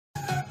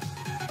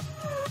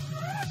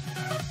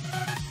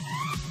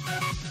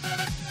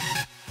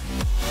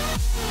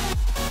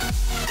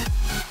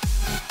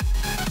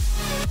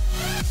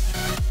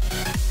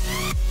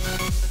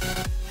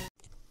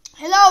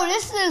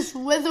this is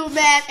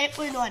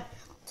Witherman811.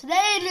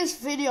 Today in this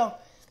video,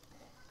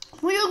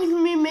 we are going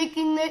to be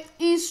making the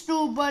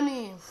Easter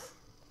Bunny.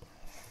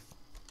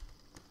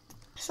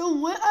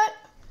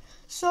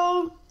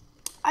 So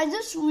I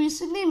just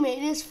recently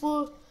made this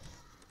for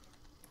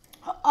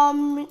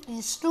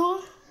Easter.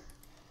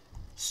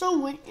 So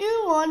what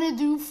you want to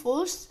do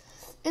first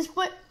is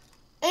put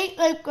 8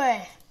 light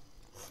gray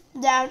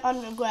down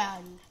on the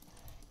ground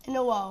in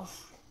a row,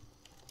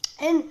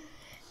 and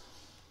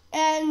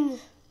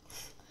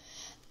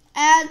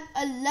add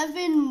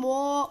 11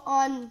 more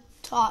on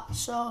top.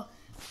 So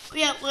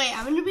wait,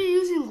 I'm going to be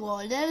using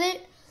Word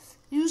Edit.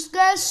 You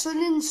guys should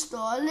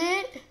install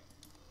it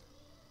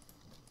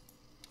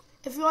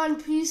if you're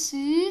on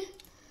PC.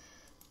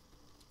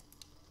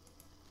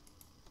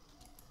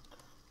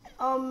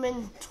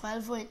 And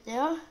 12 right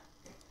there.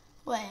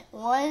 Wait,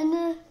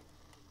 1,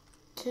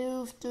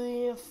 2,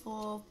 3,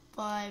 4,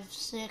 5,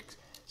 6,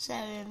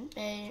 7,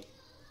 8,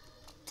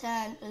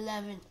 10,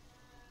 11.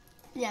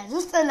 Yeah,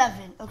 just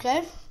 11,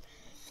 okay?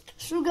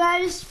 So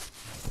guys,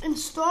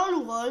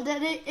 install Word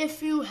Edit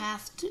if you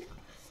have to.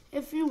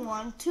 If you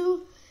want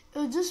to,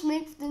 it'll just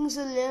make things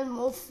a little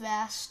more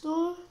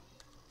faster.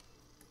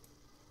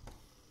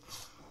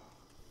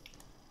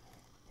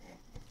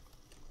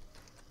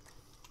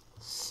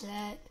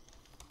 Set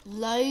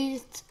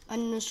light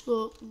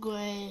underscore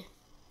gray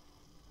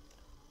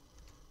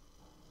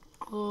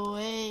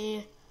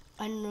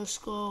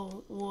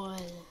underscore wool.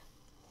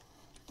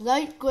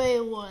 Light gray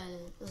wool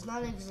does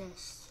not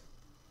exist.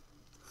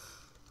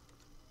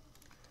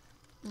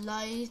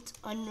 Light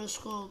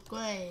underscore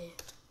gray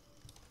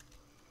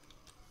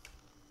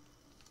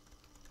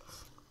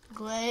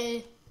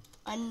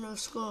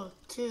underscore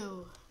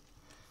 2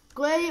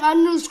 gray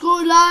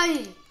underscore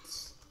light.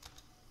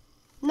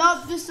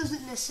 No, this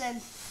doesn't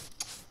listen.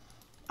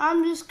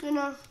 I'm just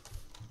gonna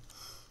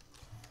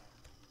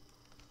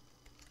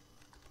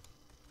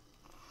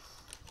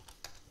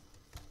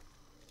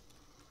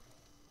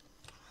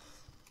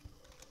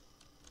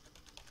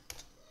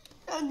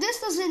this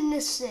doesn't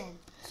listen.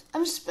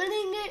 I'm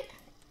spelling it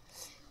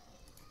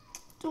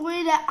the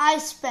way that I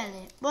spell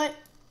it, but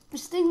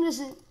this thing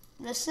doesn't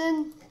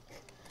listen.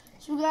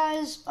 So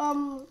guys,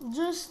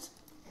 just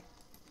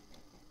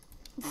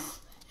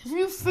if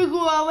you figure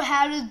out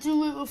how to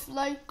do it with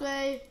light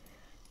gray,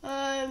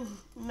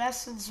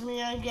 message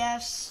me, I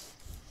guess.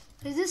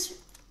 Cause this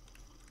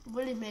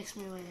really makes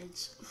me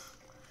rage.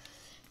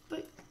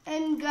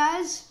 And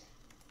guys,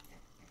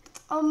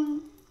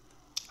 I'm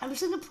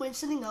just gonna point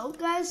something out,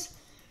 guys.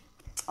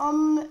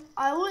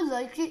 I would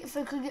like it if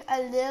I could get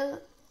a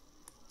little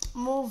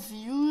more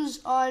views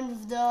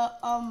on the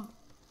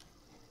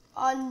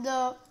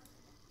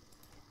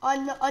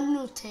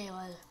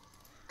Undertale.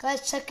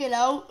 Guys, check it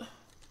out.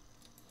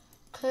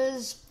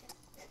 Cause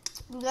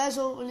you guys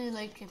don't really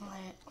like it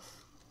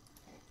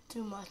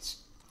too much.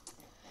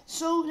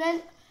 So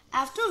then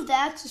after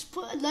that, just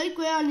put a light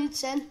gray on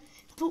each end,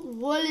 put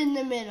wool in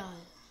the middle.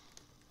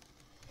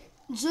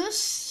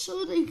 Just so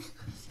like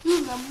you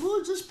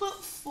remember, just put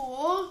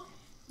 4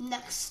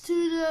 next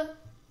to the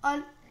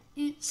on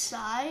each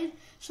side,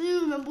 so you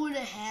remember where the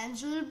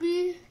hands will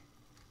be.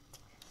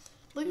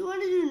 What you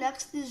want to do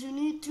next is you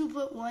need to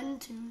put 1,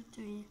 2,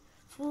 3,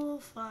 4,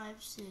 5,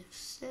 6,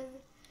 7,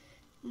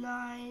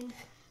 9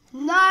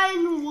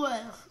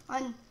 wool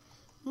on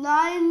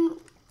 9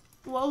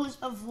 rows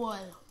of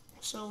wool.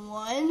 So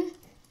 1,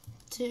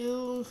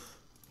 2,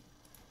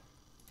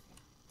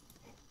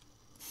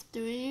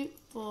 3,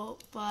 4,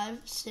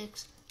 5,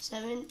 6,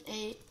 7,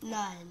 8,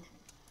 9.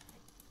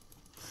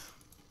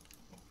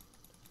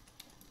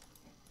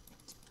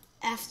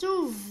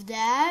 After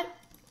that,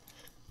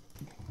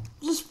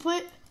 just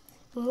put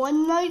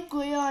 1 light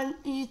gray on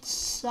each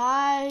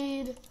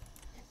side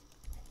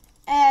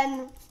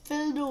and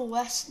fill the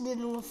rest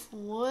in with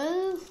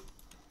wool.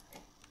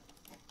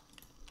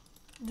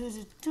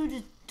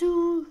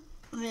 Do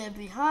there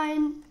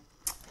behind.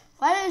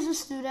 Why did I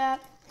just do that?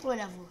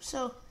 Whatever.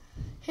 So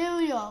here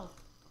we are.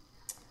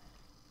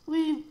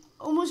 We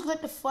almost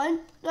got the front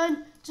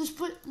done. Just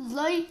put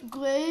light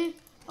gray,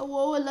 a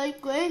row of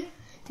light gray,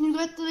 and you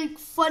got the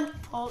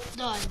front part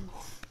done.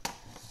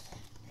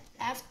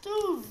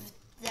 After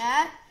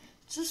that,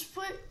 just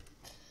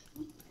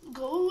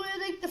go where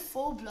the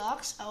 4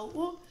 blocks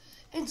outward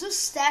and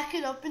just stack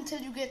it up until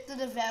you get to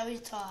the very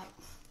top.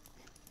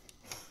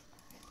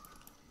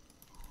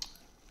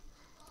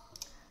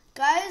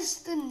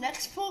 Guys, the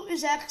next part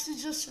is actually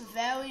just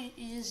very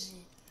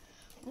easy.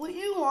 What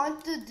you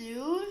want to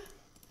do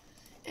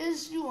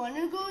is you want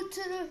to go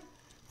to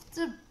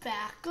the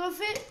back of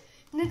it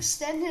and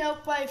extend it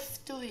out by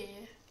 3.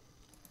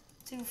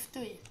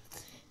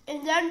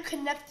 And then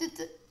connect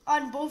it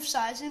on both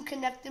sides and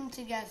connect them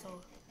together.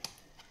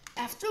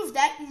 After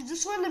that, you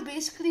just want to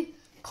basically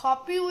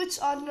copy what's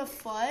on the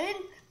front.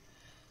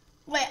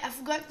 Wait, I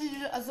forgot to do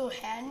the other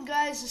hand,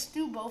 guys. Just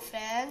do both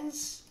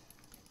hands.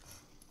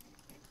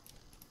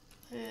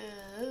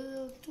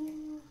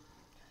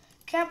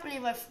 Can't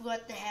believe I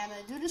forgot the hand.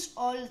 I do this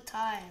all the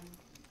time.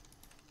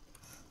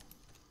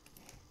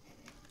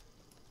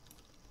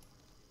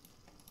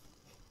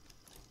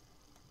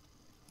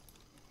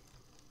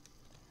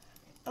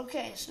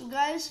 Okay, so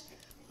guys,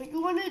 what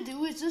you want to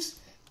do is just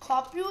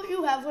copy what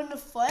you have on the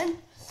front,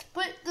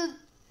 but the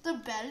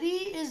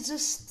belly is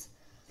just,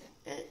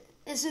 it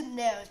isn't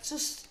there. It's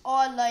just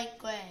all light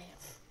gray.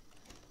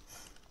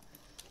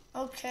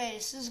 Okay,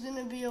 this is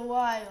gonna be a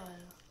while.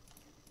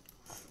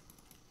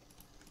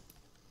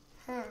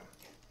 I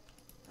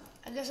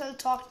guess I'll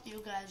talk to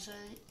you guys while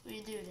we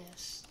do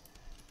this.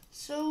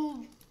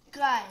 So,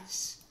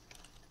 guys,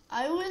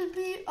 I will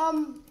be,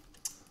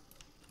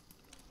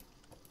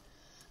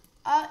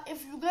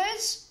 if you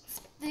guys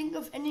think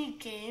of any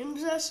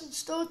games I should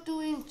start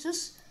doing,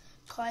 just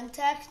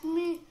contact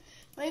me.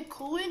 My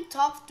current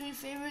top 3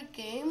 favorite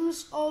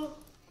games are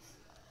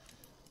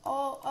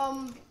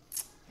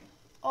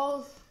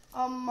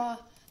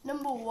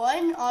number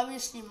 1,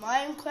 obviously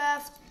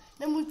Minecraft.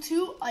 Number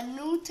 2,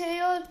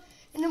 Undertale.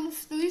 And number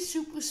 3,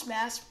 Super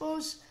Smash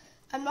Bros.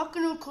 I'm not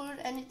gonna record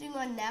anything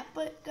on that,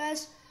 but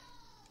guys,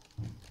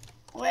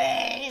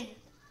 wait.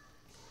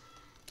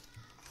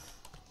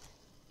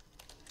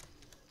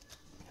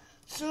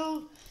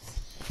 So,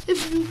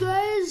 if you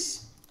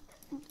guys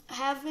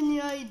have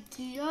any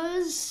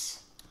ideas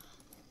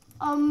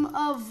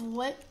of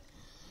what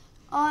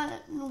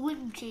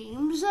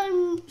games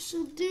I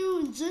should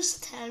do,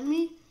 just tell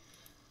me.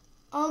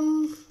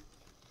 When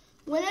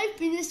I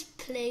finish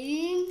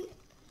playing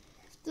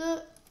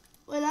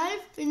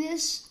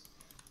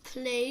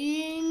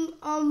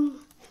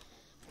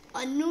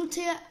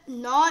Undertale,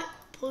 not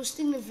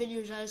posting the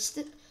videos.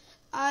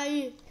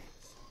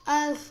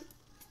 I'll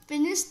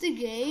finish the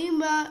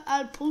game.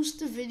 I'll post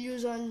the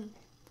videos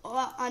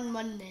on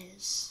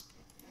Mondays.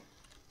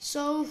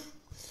 So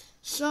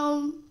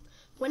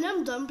when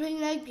I'm done playing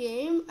that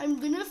game, I'm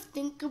gonna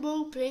think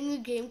about playing a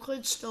game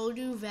called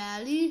Stardew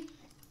Valley.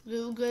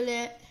 Google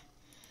it,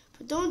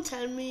 but don't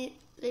tell me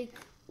like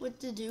what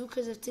to do,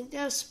 because I think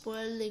that'll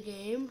spoil the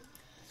game.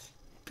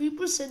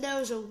 People said that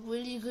was a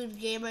really good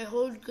game. I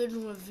heard good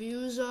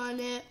reviews on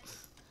it.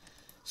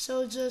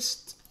 So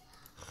just,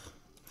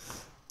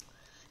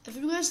 if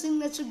you guys think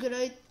that's a good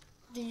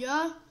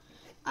idea,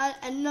 I'll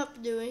end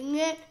up doing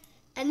it.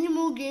 Any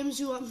more games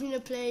you want me to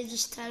play,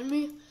 just tell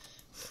me.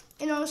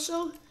 And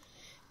also,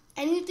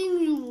 anything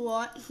you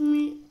want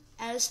me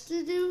else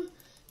to do,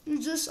 you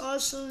just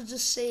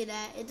say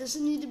that. It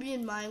doesn't need to be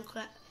in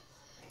Minecraft.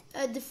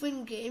 A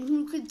different game.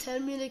 You could tell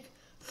me, like,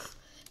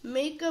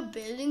 make a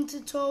building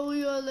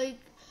tutorial, like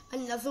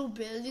another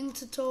building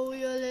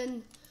tutorial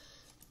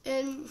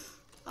in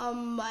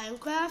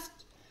Minecraft,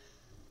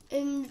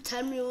 and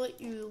tell me what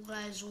you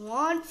guys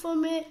want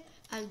from it.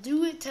 I'll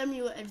do it. Tell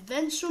me what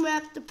adventure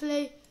map to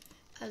play.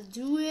 I'll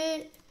do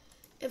it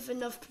if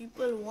enough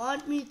people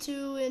want me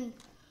to, and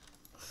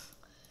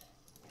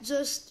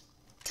just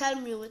tell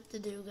me what to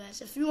do,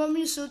 guys. If you want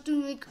me to start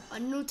doing like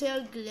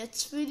Undertale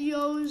glitch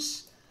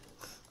videos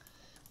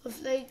with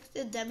like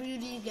the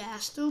WD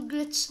Gasto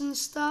glitch and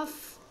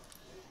stuff,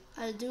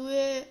 I'll do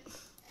it.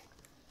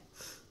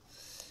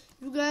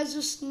 You guys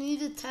just need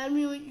to tell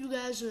me what you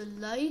guys would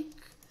like,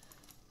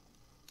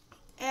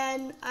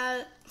 and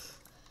I'll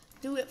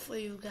do it for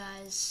you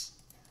guys.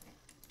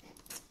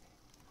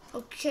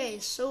 Okay,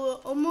 so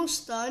we're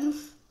almost done.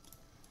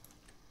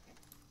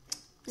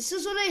 This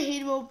is what I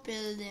hate about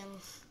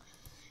building.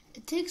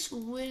 It takes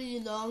really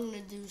long to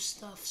do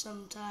stuff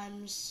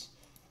sometimes.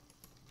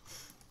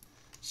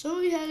 So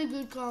we had a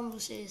good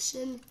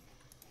conversation,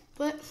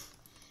 but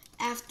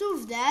after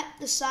that,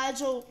 the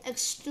sides are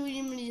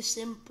extremely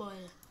simple.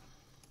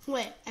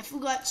 Wait, I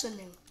forgot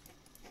something.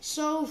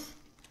 So,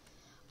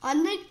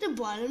 on like the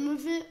bottom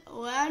of it,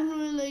 around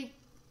where like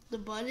the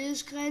butt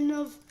is kind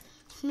of,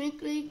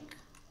 make like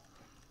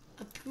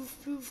a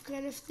proof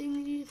kind of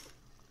thingy.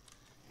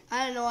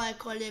 I don't know why I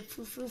call it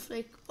proof,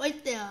 like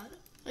right there,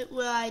 like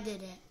where I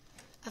did it.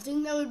 I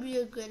think that would be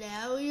a good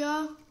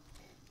area.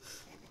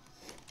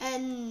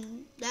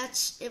 And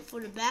that's it for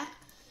the back.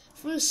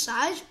 For the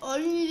sides, all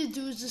you need to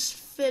do is just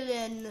fill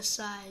in the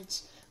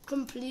sides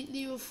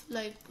completely with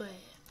light gray.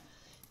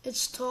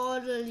 It's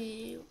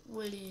totally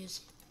really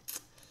easy.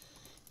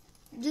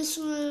 This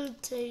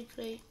won't take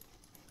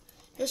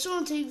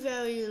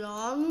very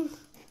long,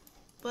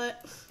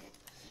 but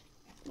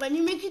when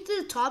you make it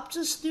to the top,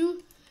 just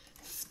do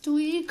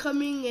 3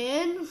 coming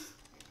in,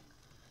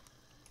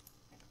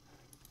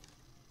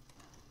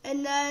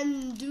 and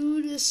then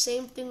do the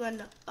same thing on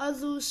the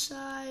other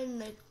side,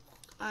 like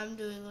I'm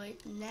doing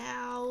right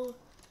now.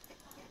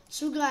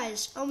 So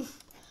guys, I'm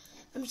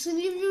just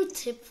gonna give you a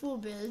tip for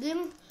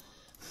building.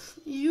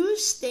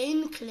 Use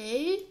stained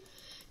clay.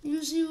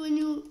 Usually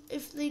when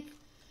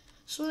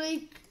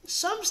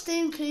some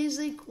stained clay is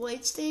like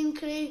white stained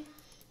clay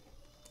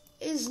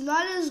is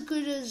not as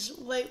good as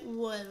white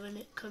wood when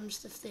it comes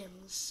to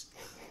things.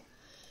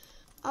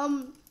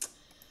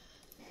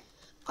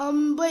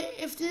 But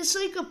if there's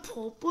like a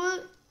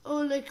purple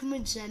or like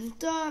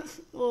magenta,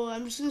 or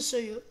I'm just gonna show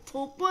you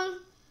purple.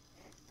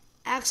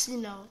 Actually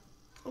no.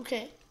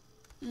 Okay,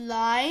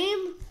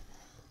 lime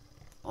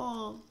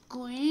or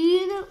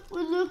green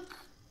would look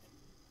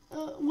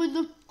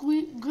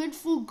good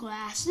for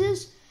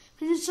glasses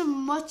because it's a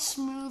much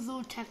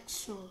smoother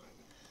texture.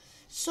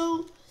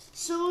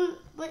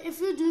 But if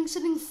you're doing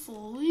something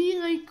fully,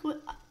 like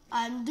what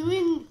I'm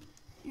doing,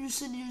 you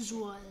should use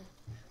wool.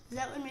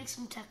 That would make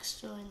some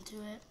texture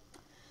into it.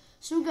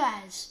 So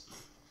guys,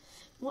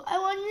 what I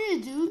want you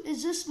to do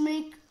is just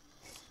make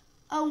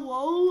a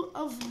row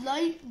of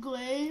light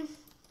gray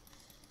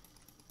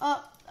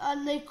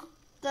on like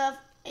the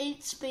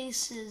 8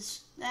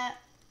 spaces that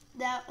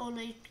are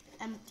like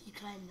empty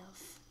kind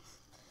of.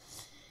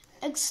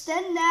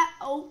 Extend that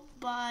out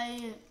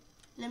by,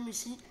 let me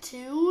see,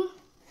 2.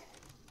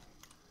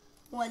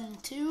 1,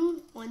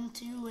 2, 1,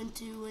 2, 1,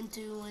 2, 1,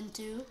 2, 1,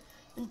 2,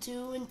 1,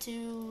 2, 1,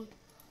 2,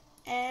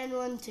 and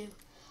 1, 2.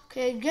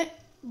 Okay,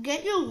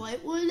 get your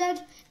white wool then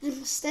and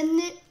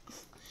extend it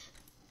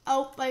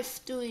out by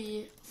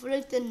 3 for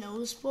like the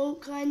nose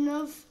bolt kind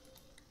of.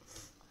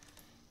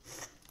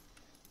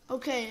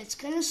 Okay, it's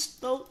gonna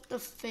spout the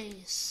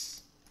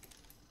face.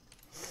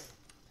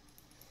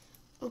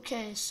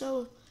 Okay,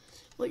 so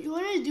what you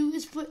want to do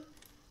is put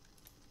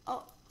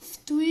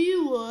 3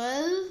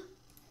 wool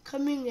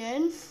coming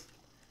in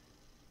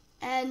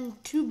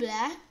and 2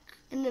 black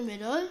in the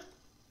middle.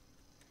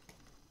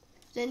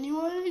 Then you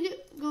want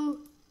to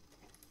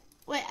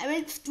I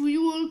meant 3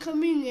 wool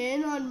coming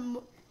in on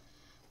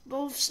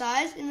both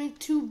sides and make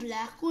 2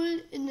 black wool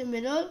in the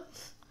middle.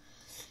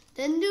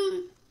 Then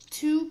do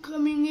 2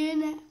 coming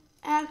in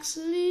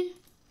actually,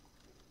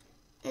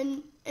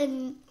 and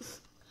then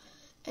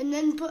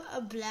put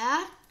a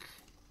black.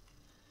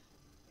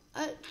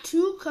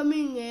 2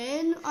 coming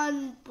in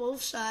on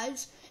both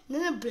sides, and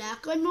then a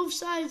black on both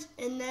sides,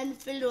 and then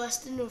fill the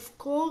rest in with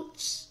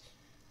quotes.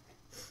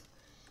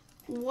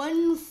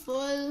 1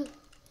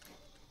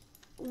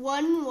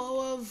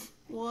 row of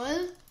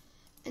wool,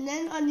 and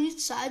then on each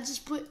side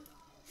just put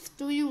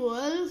 3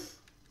 wool,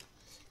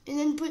 and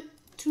then put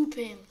 2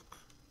 pink.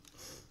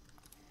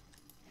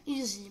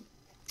 Easy.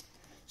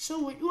 So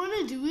what you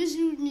want to do is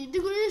you need to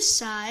go to the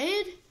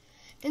side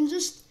and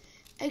just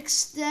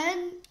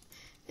extend.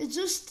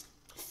 Just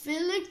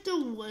fill like the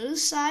wool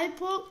side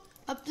part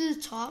up to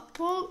the top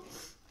part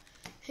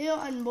here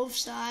on both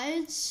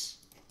sides,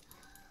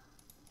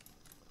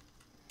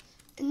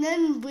 and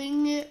then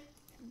bring it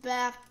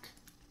back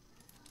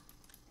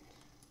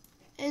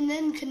and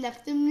then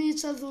connect them to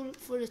each other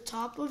for the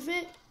top of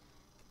it.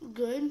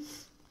 Good.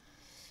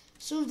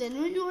 So then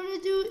what you want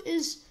to do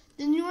is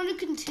then you want to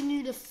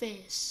continue the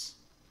face.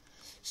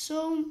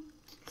 So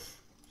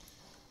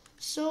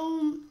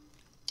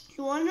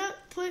you want to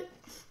put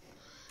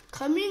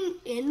coming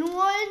in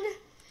one,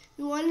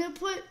 you want to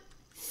put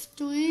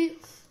 3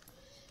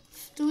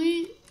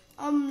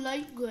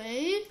 light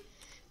gray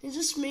and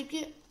just make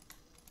it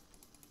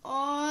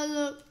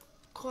all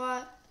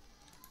across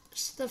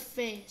the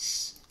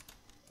face.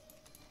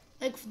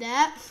 Like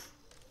that.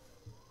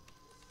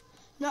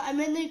 No, I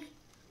meant like,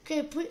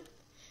 okay, put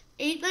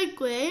 8 light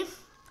gray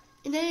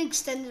and then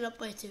extend it up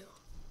by 2.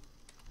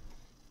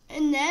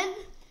 And then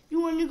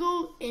you want to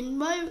go in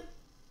by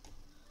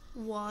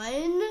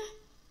 1.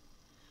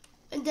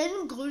 And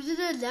then go to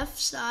the left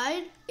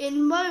side,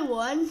 in by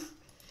 1,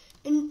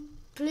 and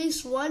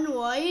place 1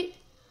 white,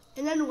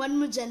 and then 1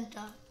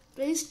 magenta.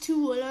 Place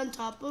 2 wool on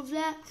top of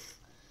that.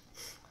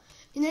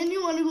 And then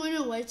you want to go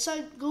to the right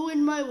side, go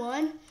in by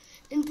 1,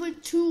 and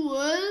put 2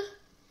 wool,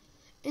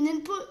 and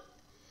then put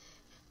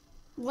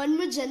 1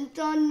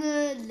 magenta on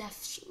the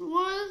left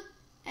wool,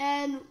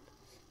 and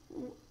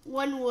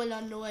 1 wool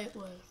on the right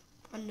wool,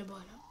 on the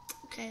bottom.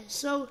 Okay,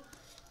 so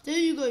there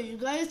you go, you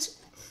guys.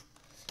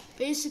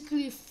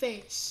 Basically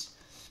face.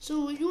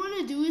 So what you want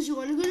to do is you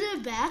want to go to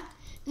the back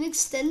and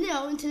extend it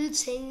out until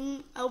it's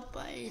hanging out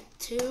by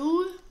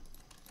 2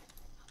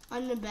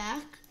 on the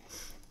back.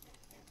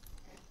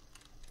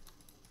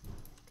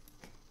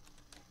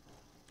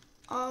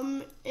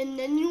 And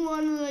then you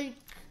want to like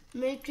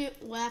make it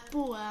wrap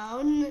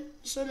around.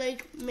 So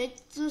like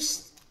make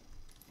this,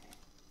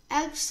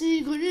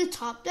 actually go to the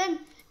top then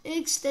and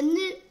extend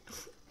it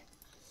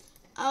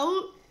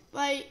out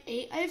by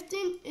 8 I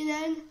think,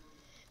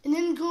 and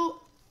then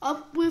go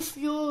up with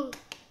your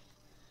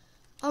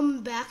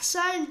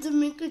backside to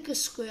make like a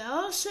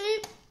square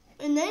shape,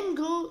 and then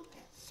go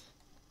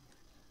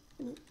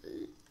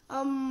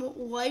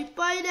right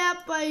by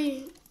that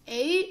by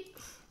 8,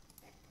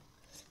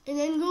 and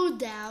then go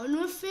down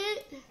with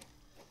it,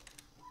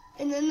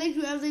 and then like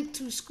you have like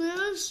 2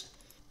 squares,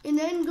 and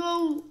then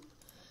go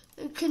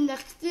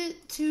connect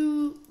it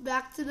to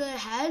back to the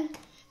head,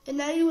 and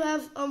now you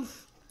have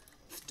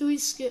 3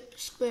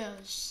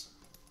 squares.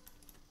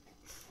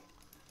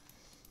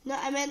 No,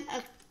 I meant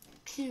a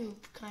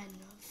cube, kind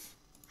of.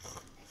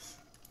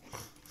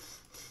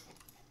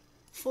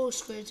 4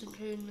 squares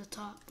including the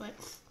top, but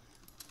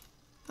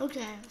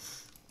okay.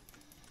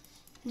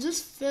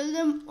 Just fill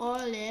them all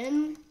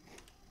in.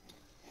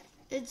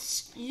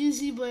 It's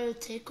easy, but it'll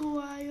take a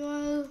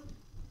while.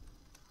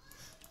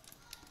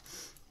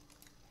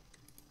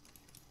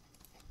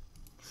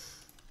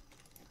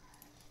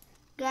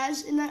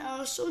 Guys, and I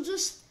also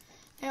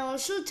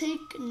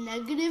take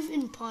negative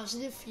and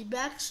positive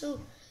feedback, so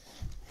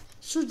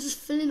just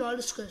fill in all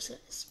the squares,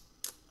 guys.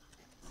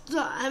 So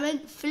I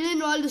meant fill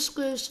in all the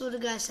squares so the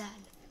guys had.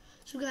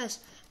 So guys,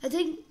 I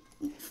think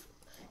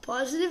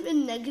positive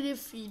and negative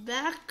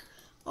feedback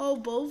are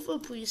both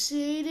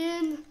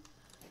appreciated.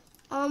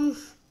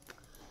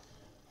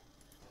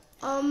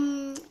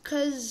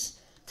 Cause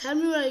tell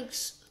me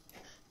what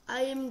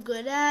I am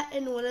good at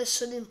and what I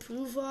should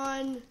improve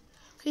on.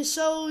 Okay,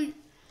 so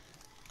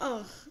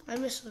I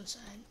missed one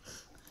side.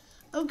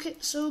 Okay,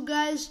 so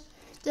guys,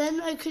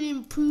 then I could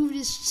improve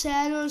this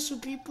channel so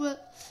people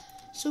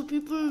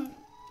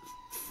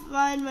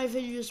find my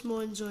videos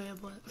more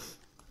enjoyable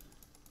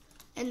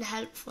and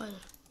helpful.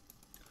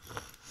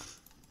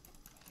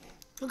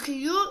 Okay,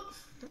 you're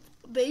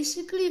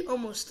basically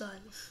almost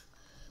done.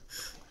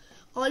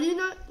 All you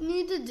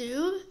need to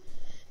do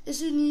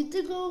is you need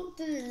to go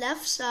to the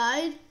left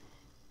side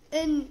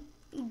and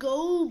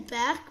go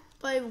back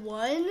by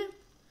 1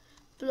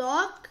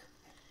 block,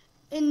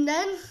 and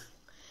then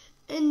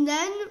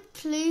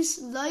place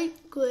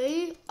light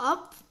gray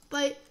up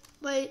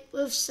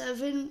with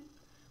 7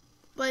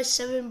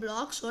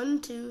 blocks. 1,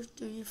 2,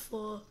 3,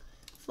 4,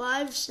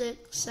 5,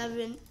 6,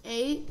 7,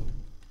 8.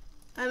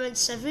 I meant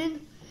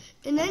 7,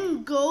 and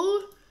then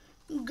go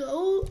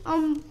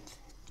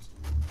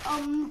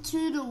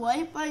to the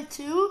white by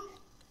 2,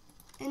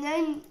 and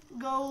then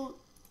go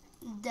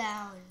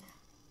down.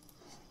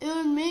 It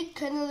would make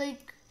kind of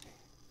like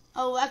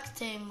a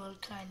rectangle,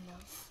 kind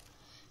of.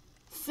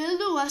 Fill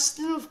the rest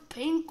in with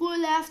pink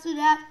wool after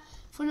that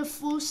for the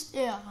first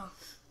layer.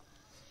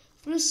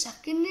 For the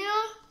second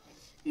layer,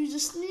 you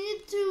just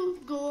need to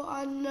go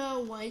on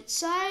the white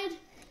side,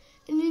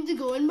 and you need to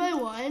go in by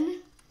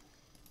 1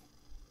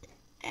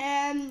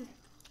 and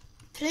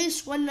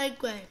place 1 light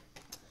gray.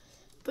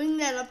 Bring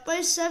that up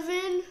by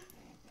 7,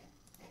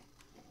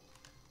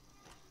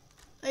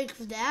 like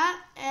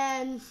that,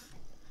 and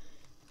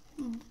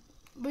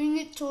bring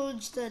it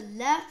towards the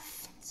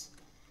left,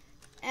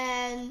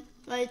 and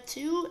by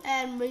 2,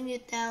 and bring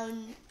it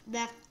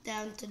back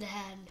down to the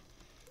hand.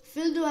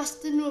 Fill the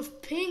rest in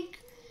with pink,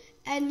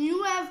 and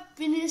you have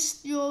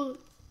finished your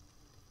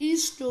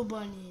Easter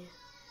bunny,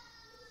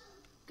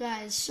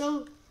 guys.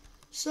 So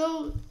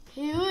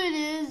here it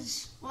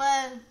is.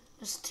 Well,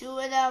 there's 2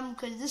 of them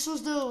because this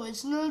was the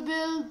original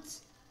build.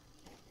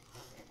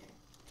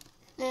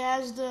 It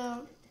has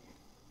the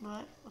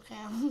what? Okay.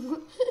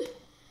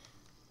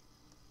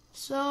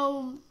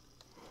 So,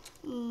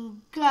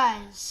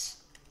 guys,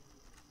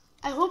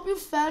 I hope you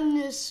found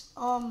this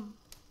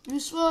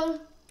useful.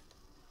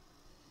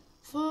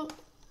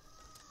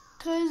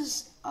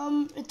 Cause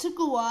it took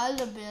a while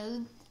to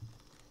build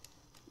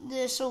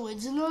this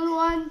original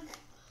one,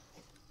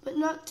 but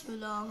not too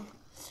long.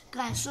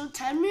 Guys, so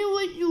tell me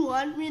what you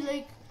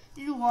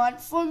want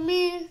from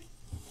me,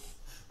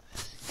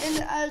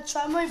 and I'll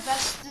try my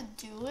best to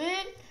do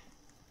it.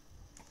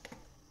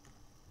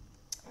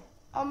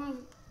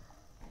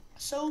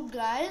 So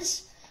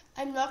guys,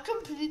 I'm not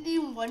completely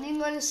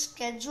running on a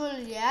schedule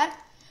yet.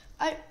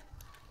 I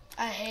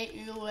hate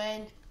you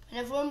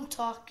whenever I'm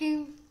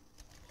talking.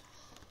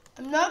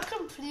 I'm not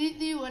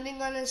completely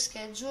running on a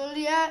schedule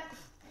yet.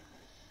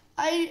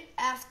 I'm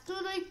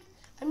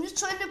just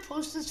trying to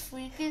post as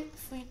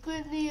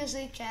frequently as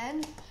I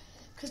can,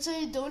 because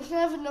I don't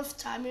have enough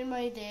time in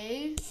my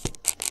day,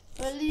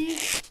 really,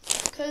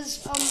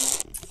 because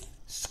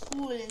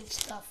school and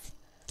stuff.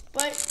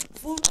 But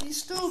for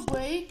Easter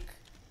break,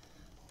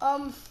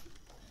 I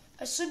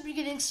should be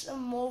getting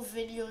some more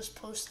videos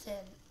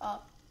posted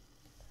up.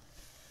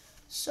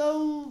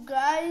 So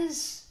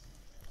guys,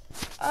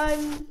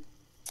 I'm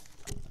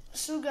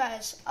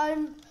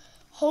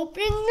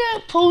hoping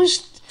to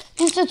post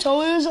these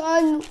tutorials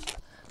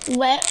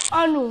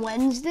on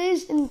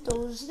Wednesdays and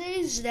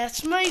Thursdays.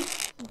 That's my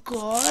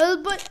goal,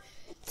 but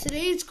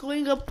today it's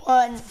going up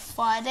on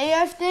Friday,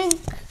 I think.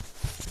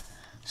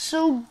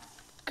 So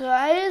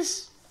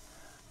guys,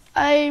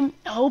 I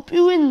hope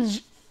you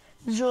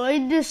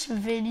enjoyed this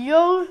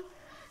video.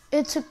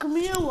 It took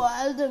me a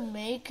while to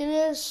make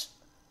this.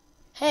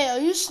 Hey, are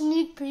you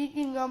sneak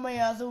peeking on my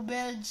other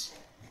builds?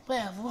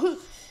 Whatever.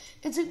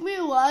 It took me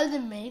a while to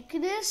make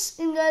this,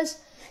 and guys,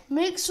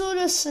 make sure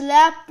to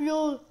slap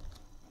the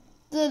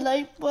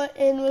like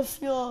button with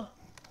your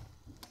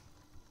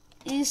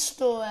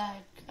Easter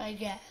egg, I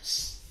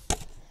guess.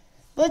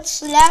 But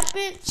slap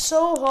it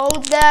so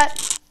hard that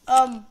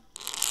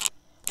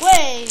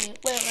wait,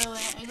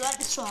 I got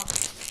this wrong.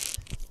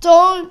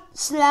 Don't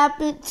slap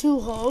it too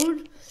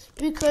hard,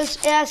 because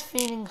it has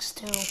feelings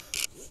too.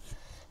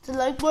 The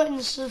like button,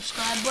 the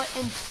subscribe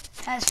button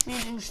has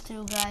feelings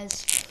too,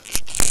 guys.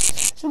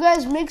 So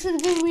guys, make sure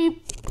to give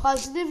me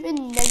positive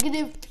and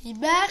negative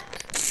feedback.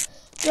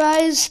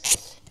 Guys,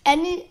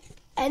 any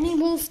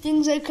more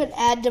things I could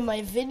add to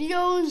my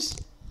videos,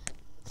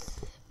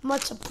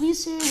 much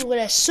appreciated. What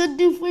I should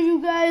do for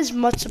you guys,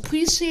 much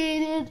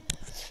appreciated.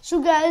 So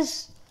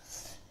guys,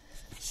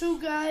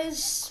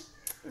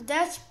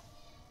 that's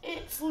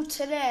it for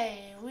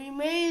today. We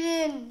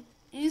made an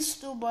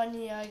Easter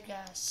bunny, I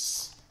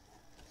guess.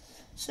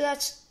 So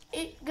that's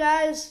it,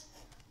 guys,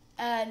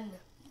 and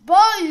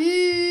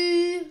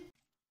bye!